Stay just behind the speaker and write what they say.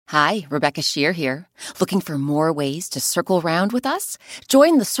Hi, Rebecca Shear here. Looking for more ways to circle round with us?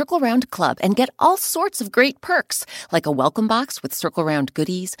 Join the Circle Round Club and get all sorts of great perks, like a welcome box with Circle Round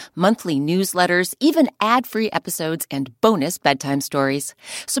goodies, monthly newsletters, even ad-free episodes, and bonus bedtime stories.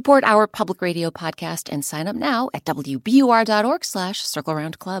 Support our public radio podcast and sign up now at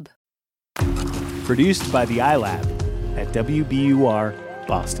wbur.org/circleroundclub. Produced by the iLab at WBUR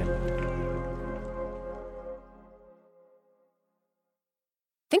Boston.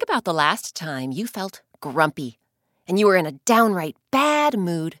 Think about the last time you felt grumpy and you were in a downright bad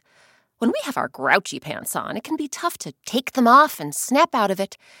mood. When we have our grouchy pants on, it can be tough to take them off and snap out of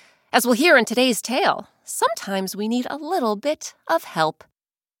it. As we'll hear in today's tale, sometimes we need a little bit of help.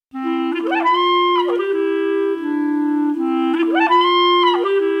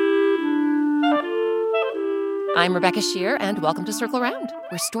 I'm Rebecca Shear, and welcome to Circle Round,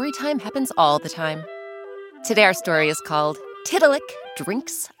 where story time happens all the time. Today our story is called Tiddalick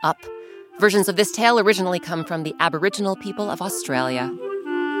Drinks Up. Versions of this tale originally come from the Aboriginal people of Australia.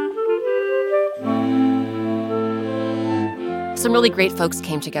 Some really great folks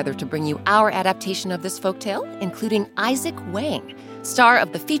came together to bring you our adaptation of this folktale, including Izaac Wang, star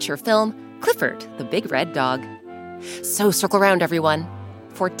of the feature film Clifford, the Big Red Dog. So circle round, everyone,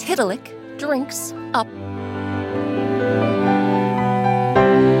 for Tiddalick Drinks Up.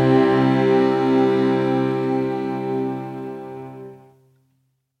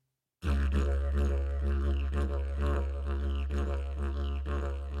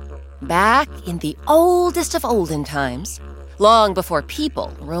 Back in the oldest of olden times, long before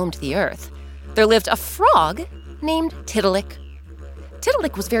people roamed the earth, there lived a frog named Tiddalick.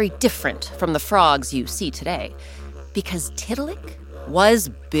 Tiddalick was very different from the frogs you see today, because Tiddalick was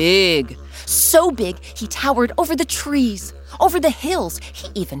big. So big, he towered over the trees, over the hills. He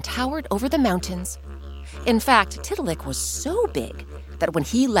even towered over the mountains. In fact, Tiddalick was so big that when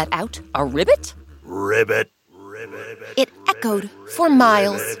he let out a ribbit, it echoed for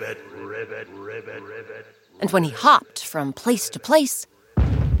miles. And when he hopped from place to place,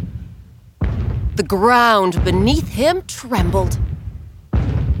 the ground beneath him trembled.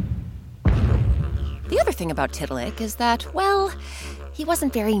 The other thing about Tiddalick is that, well, he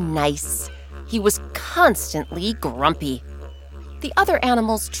wasn't very nice. He was constantly grumpy. The other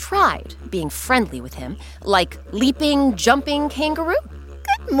animals tried being friendly with him, like leaping, jumping kangaroo.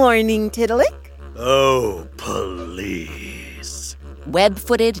 Good morning, Tiddalick. Oh, please.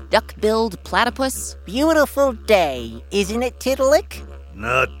 Web-footed, duck-billed platypus. Beautiful day, isn't it, Tiddalick?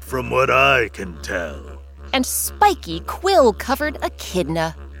 Not from what I can tell. And spiky, quill-covered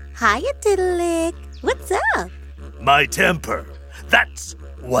echidna. Hiya, Tiddalick. What's up? My temper. That's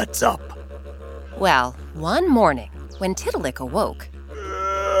what's up. Well, one morning, when Tiddalick awoke,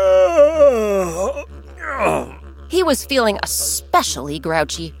 he was feeling especially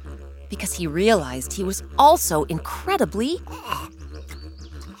grouchy because he realized he was also incredibly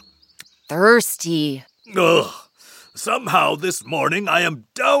thirsty. Ugh. Somehow this morning I am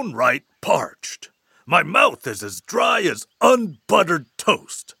downright parched. My mouth is as dry as unbuttered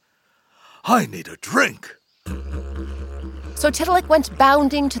toast. I need a drink. So Tiddalick went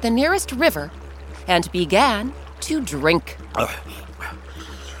bounding to the nearest river and began to drink.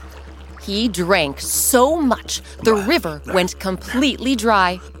 He drank so much the river went completely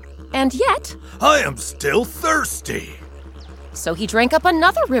dry. And yet, I am still thirsty. So he drank up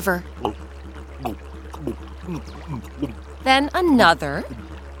another river. Then another.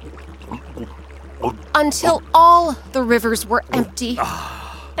 Until all the rivers were empty.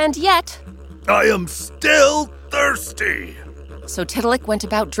 And yet, I am still thirsty. So Tiddalick went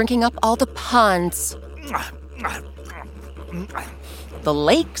about drinking up all the ponds, the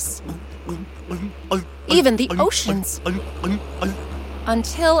lakes, even the oceans.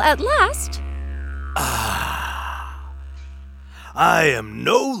 Until at last, I am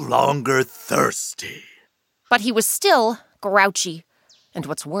no longer thirsty. But he was still grouchy. And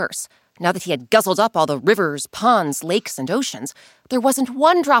what's worse, now that he had guzzled up all the rivers, ponds, lakes, and oceans, there wasn't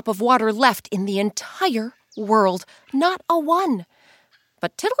one drop of water left in the entire world. Not a one.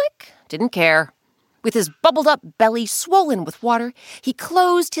 But Tiddalick didn't care. With his bubbled-up belly swollen with water, he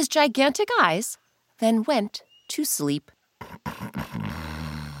closed his gigantic eyes, then went to sleep.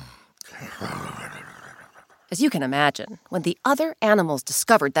 As you can imagine, when the other animals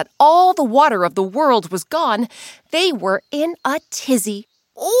discovered that all the water of the world was gone, they were in a tizzy.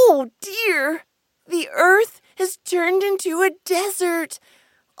 Oh, dear. The earth has turned into a desert,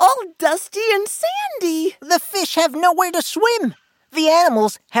 all dusty and sandy. The fish have nowhere to swim. The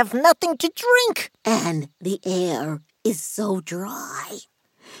animals have nothing to drink. And the air is so dry.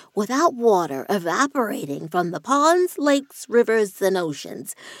 Without water evaporating from the ponds, lakes, rivers, and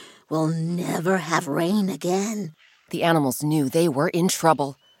oceans, we'll never have rain again. The animals knew they were in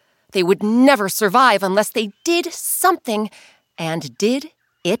trouble. They would never survive unless they did something, and did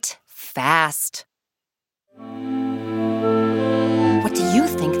it fast. What do you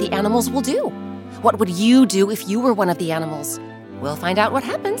think the animals will do? What would you do if you were one of the animals? We'll find out what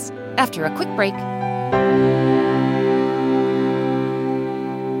happens after a quick break.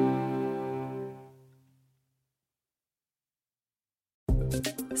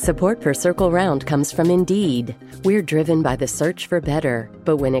 Support for Circle Round comes from Indeed. We're driven by the search for better.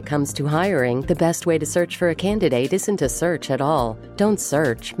 But when it comes to hiring, the best way to search for a candidate isn't to search at all. Don't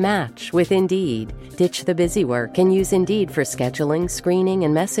search, match with Indeed. Ditch the busy work and use Indeed for scheduling, screening,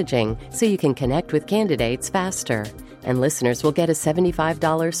 and messaging so you can connect with candidates faster. And listeners will get a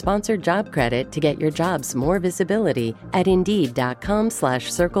 $75 sponsored job credit to get your jobs more visibility at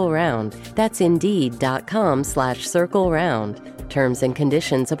Indeed.com/CircleRound. That's Indeed.com/CircleRound. Terms and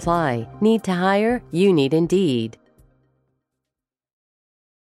conditions apply. Need to hire? You need Indeed.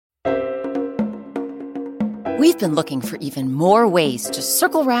 We've been looking for even more ways to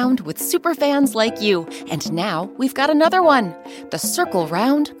circle round with superfans like you, and now we've got another one, the Circle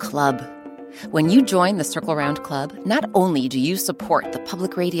Round Club. When you join the Circle Round Club, not only do you support the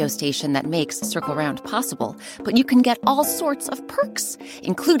public radio station that makes Circle Round possible, but you can get all sorts of perks,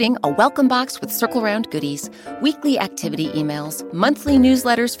 including a welcome box with Circle Round goodies, weekly activity emails, monthly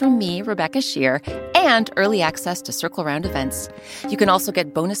newsletters from me, Rebecca Shear, and early access to Circle Round events. You can also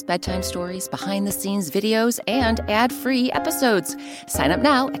get bonus bedtime stories, behind-the-scenes videos, and ad-free episodes. Sign up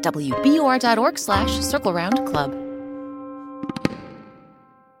now at wbur.org/CircleRoundClub.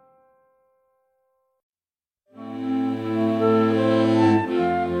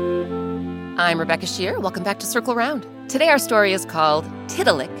 I'm Rebecca Shear. Welcome back to Circle Round. Today our story is called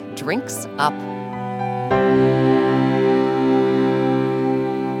Tiddalick Drinks Up.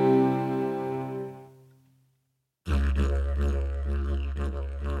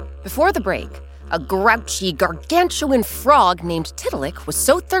 Before the break, a grouchy, gargantuan frog named Tiddalick was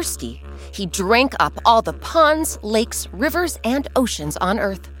so thirsty, he drank up all the ponds, lakes, rivers, and oceans on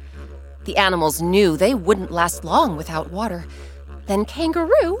Earth. The animals knew they wouldn't last long without water. Then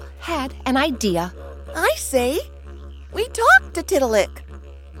Kangaroo had an idea. I say, we talk to Tiddalick.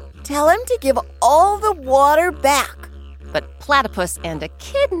 Tell him to give all the water back. But Platypus and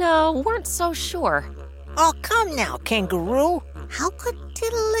Echidna weren't so sure. Oh, come now, Kangaroo. How could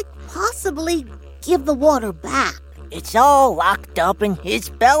Tiddalick possibly give the water back? It's all locked up in his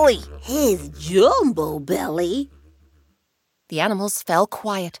belly. His jumbo belly? The animals fell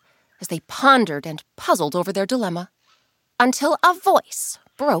quiet as they pondered and puzzled over their dilemma, until a voice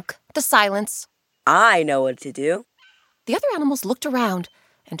broke the silence. I know what to do. The other animals looked around,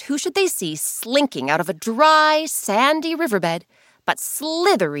 and who should they see slinking out of a dry, sandy riverbed but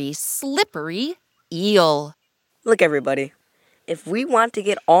slithery, slippery eel? Look, everybody. If we want to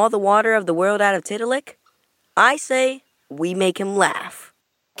get all the water of the world out of Tiddalick, I say we make him laugh.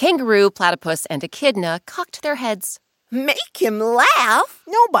 Kangaroo, Platypus, and Echidna cocked their heads. Make him laugh?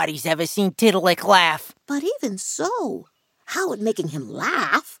 Nobody's ever seen Tiddalick laugh. But even so, how would making him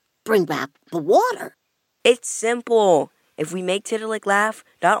laugh bring back the water? It's simple. If we make Tiddalick laugh,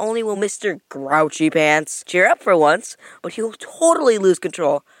 not only will Mr. Grouchy Pants cheer up for once, but he'll totally lose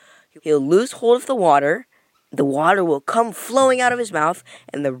control. He'll lose hold of the water will come flowing out of his mouth,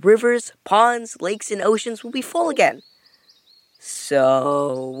 and the rivers, ponds, lakes, and oceans will be full again.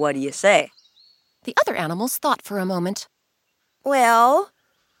 So, what do you say? The other animals thought for a moment. Well,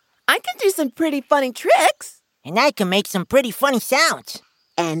 I can do some pretty funny tricks. And I can make some pretty funny sounds.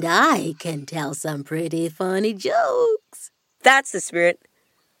 And I can tell some pretty funny jokes. That's the spirit.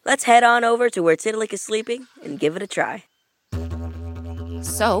 Let's head on over to where Tiddalick is sleeping and give it a try.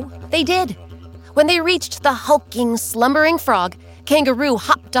 So they did. When they reached the hulking, slumbering frog, Kangaroo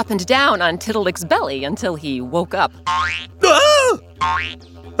hopped up and down on Tiddalick's belly until he woke up. Ah!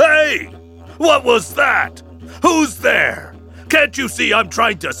 Hey! What was that? Who's there? Can't you see I'm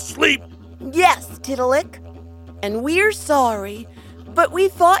trying to sleep? Yes, Tiddalick. And we're sorry, but we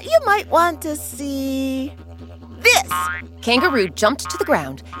thought you might want to see this. Kangaroo jumped to the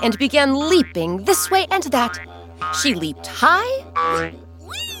ground and began leaping this way and that. She leaped high.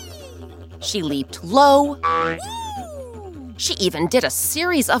 She leaped low. She even did a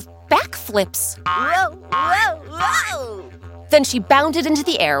series of backflips. Whoa, whoa, whoa! Then she bounded into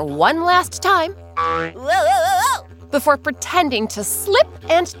the air one last time. Whoa, whoa, whoa, whoa! Before pretending to slip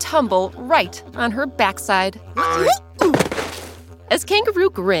and tumble right on her backside. As Kangaroo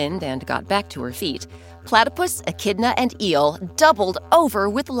grinned and got back to her feet, Platypus, Echidna, and Eel doubled over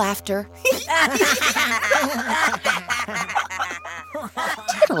with laughter.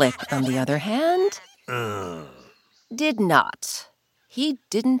 Tiddalick, on the other hand, did not. He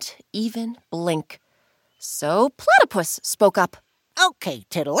didn't even blink. So Platypus spoke up. Okay,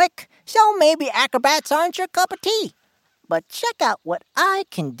 Tiddalick, so maybe acrobats aren't your cup of tea. But check out what I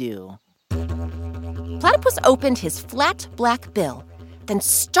can do. Platypus opened his flat black bill, then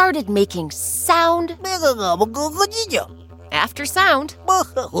started making sound after sound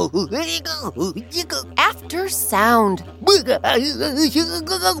after sound,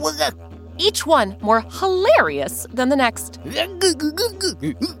 each one more hilarious than the next.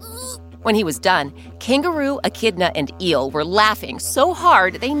 When he was done, Kangaroo, Echidna, and Eel were laughing so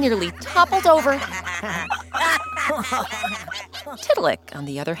hard they nearly toppled over. Tiddalick, on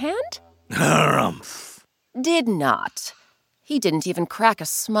the other hand, did not. He didn't even crack a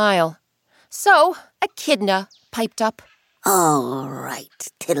smile. So Echidna piped up. All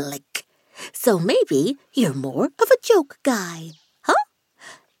right, Tiddalick. So maybe you're more of a joke guy, huh?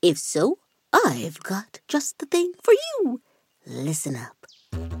 If so, I've got just the thing for you. Listen up.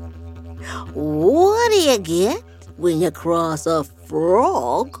 What do you get when you cross a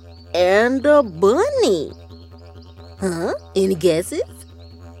frog and a bunny? Huh? Any guesses?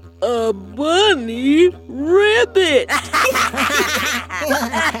 A bunny rabbit.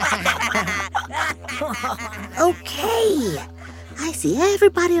 Okay. I see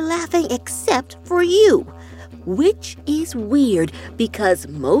everybody laughing except for you, which is weird because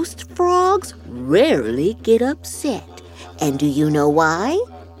most frogs rarely get upset. And do you know why?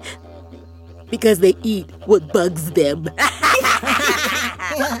 Because they eat what bugs them.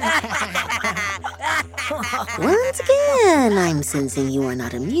 Once again, I'm sensing you are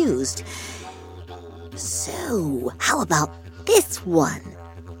not amused. So, how about this one?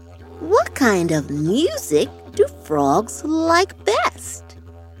 What kind of music do frogs like best?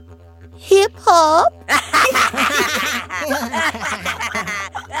 Hip-hop?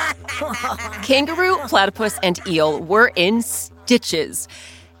 Kangaroo, Platypus, and Eel were in stitches.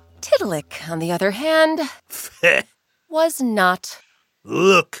 Tiddalick, on the other hand, was not.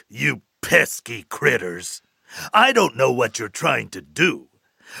 Look, you pesky critters. I don't know what you're trying to do,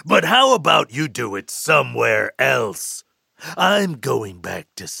 but how about you do it somewhere else? I'm going back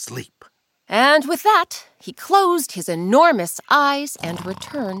to sleep. And with that, he closed his enormous eyes and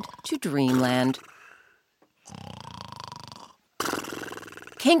returned to dreamland.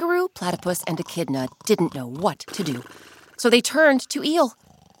 Kangaroo, Platypus, and Echidna didn't know what to do, so they turned to Eel.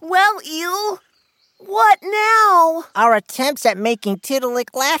 Well, Eel, what now? Our attempts at making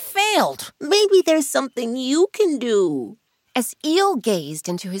Tiddalick laugh failed. Maybe there's something you can do. As Eel gazed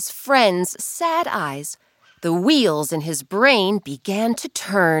into his friend's sad eyes, the wheels in his brain began to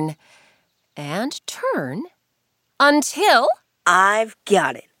turn and turn until... I've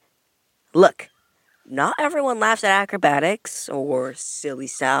got it. Look, not everyone laughs at acrobatics or silly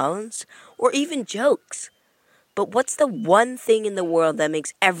sounds or even jokes. But what's the one thing in the world that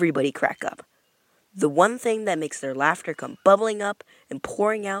makes everybody crack up? The one thing that makes their laughter come bubbling up and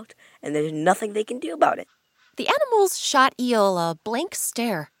pouring out, and there's nothing they can do about it. The animals shot Eel a blank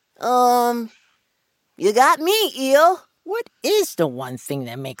stare. You got me, Eel. What is the one thing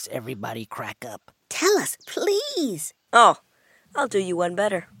that makes everybody crack up? Tell us, please. Oh, I'll do you one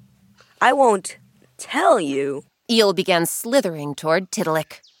better. I won't tell you. Eel began slithering toward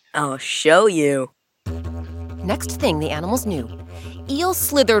Tiddalick. I'll show you. Next thing the animals knew, Eel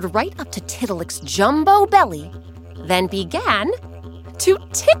slithered right up to Tiddalick's jumbo belly, then began to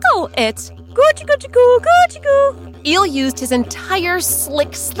tickle it. Goo-choo-goo-choo-goo, goo-choo-goo. Eel used his entire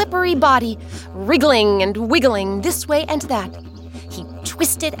slick, slippery body, wriggling and wiggling this way and that. He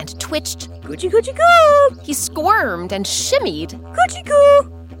twisted and twitched. Goo-choo-goo-choo-goo. He squirmed and shimmied.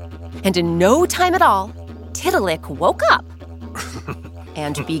 Goo-choo-goo. And in no time at all, Tiddalick woke up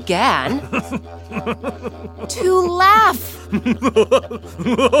and began to laugh.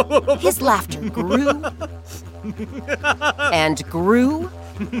 His laughter grew and grew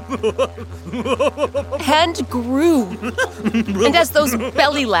and grew. And as those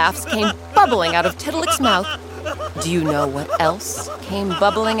belly laughs came bubbling out of Tiddalick's mouth, do you know what else came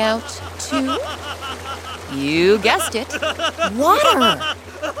bubbling out too? You guessed it. Water!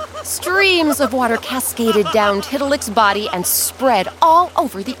 Streams of water cascaded down Tiddalick's body and spread all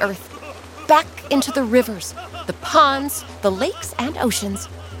over the earth, back into the rivers, the ponds, the lakes, and oceans.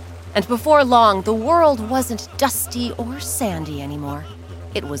 And before long, the world wasn't dusty or sandy anymore.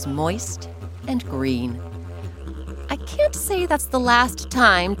 It was moist and green. I can't say that's the last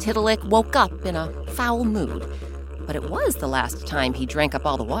time Tiddalick woke up in a foul mood, but it was the last time he drank up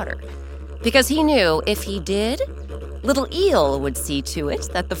all the water. because he knew if he did, little Eel would see to it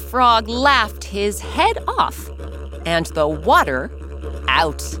that the frog laughed his head off and the water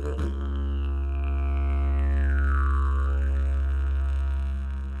out.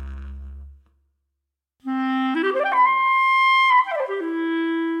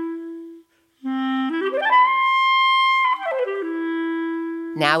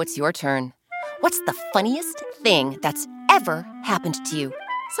 Now it's your turn. What's the funniest thing that's ever happened to you?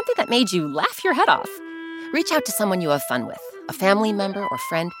 Something that made you laugh your head off. Reach out to someone you have fun with, a family member or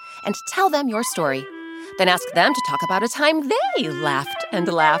friend, and tell them your story. Then ask them to talk about a time they laughed and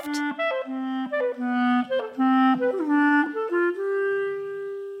laughed.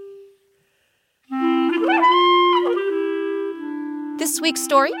 This week's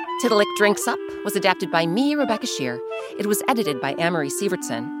story, Tiddalick Drinks Up, was adapted by me, Rebecca Shear. It was edited by Amory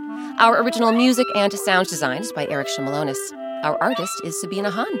Sievertson. Our original music and sound design is by Eric Shimalonis. Our artist is Sabina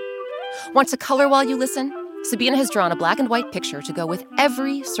Hahn. Want to color while you listen? Sabina has drawn a black and white picture to go with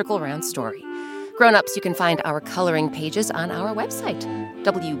every Circle Round story. Grown-ups, you can find our coloring pages on our website,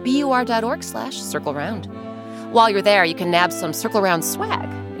 wbur.org/circleround. While you're there, you can nab some Circle Round swag,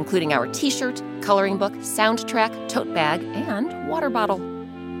 including our t-shirt, coloring book, soundtrack, tote bag, and water bottle.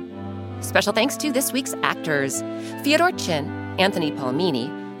 Special thanks to this week's actors, Fyodor Chin, Anthony Palmini,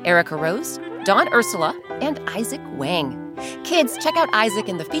 Erica Rose, Dawn Ursula, and Izaac Wang. Kids, check out Isaac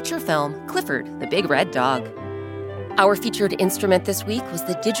in the feature film Clifford, the Big Red Dog. Our featured instrument this week was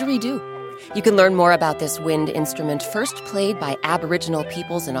the didgeridoo. You can learn more about this wind instrument, first played by Aboriginal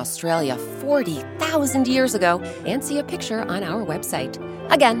peoples in Australia 40,000 years ago, and see a picture on our website.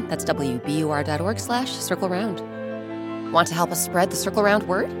 Again, that's wbur.org/circleround. Want to help us spread the Circle Round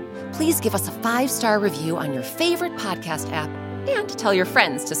word? Please give us a 5-star review on your favorite podcast app and tell your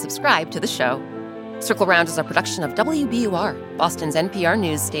friends to subscribe to the show. Circle Round is a production of WBUR, Boston's NPR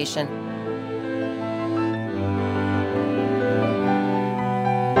news station.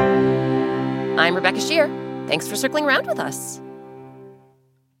 I'm Rebecca Shear. Thanks for circling around with us.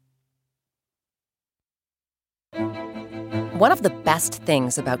 One of the best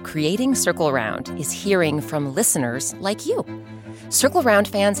things about creating Circle Round is hearing from listeners like you. Circle Round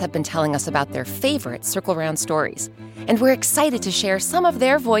fans have been telling us about their favorite Circle Round stories, and we're excited to share some of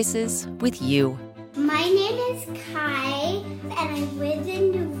their voices with you. My name is Kai, and I live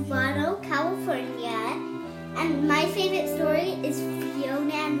in Novato, California. And my favorite story is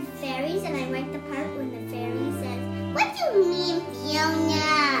Fiona and the Fairies, and I like the part when the fairy says, "What do you mean, Fiona?"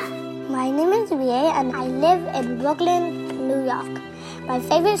 My name is Raya, and I live in Brooklyn, New York. My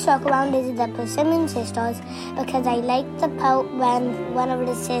favorite Circle Round is the Persimmon Sisters because I like the part when one of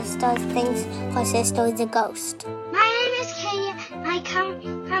the sisters thinks her sister is a ghost. My name is Kenya. I come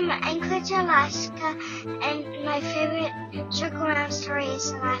from Anchorage, Alaska, and my favorite Circle Round story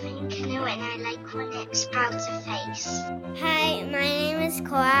is the Laughing Canoe, and I like when it sprouts a face. Hi, my name is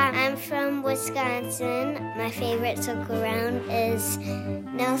Cora. I'm from Wisconsin. My favorite Circle Round is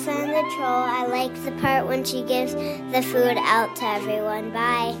Nelsa and the Troll. I like the part when she gives the food out to everyone.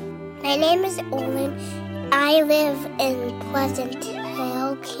 Bye. My name is Olin. I live in Pleasant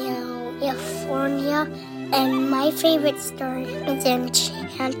Hill, California. And my favorite story is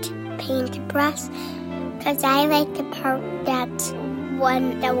Enchant Paintbrush, because I like the part that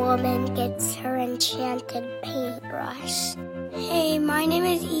when the woman gets her enchanted paintbrush. Hey, my name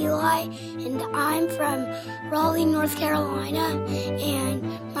is Eli, and I'm from Raleigh, North Carolina, and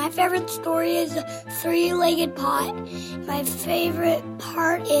my favorite story is the Three-Legged Pot. My favorite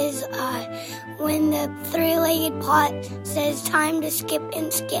part is when the Three-Legged Pot says time to skip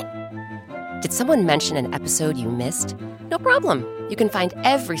and skip. Did someone mention an episode you missed? No problem. You can find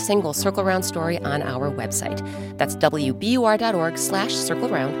every single Circle Round story on our website. That's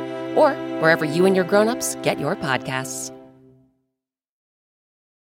wbur.org/circleround, or wherever you and your grown-ups get your podcasts.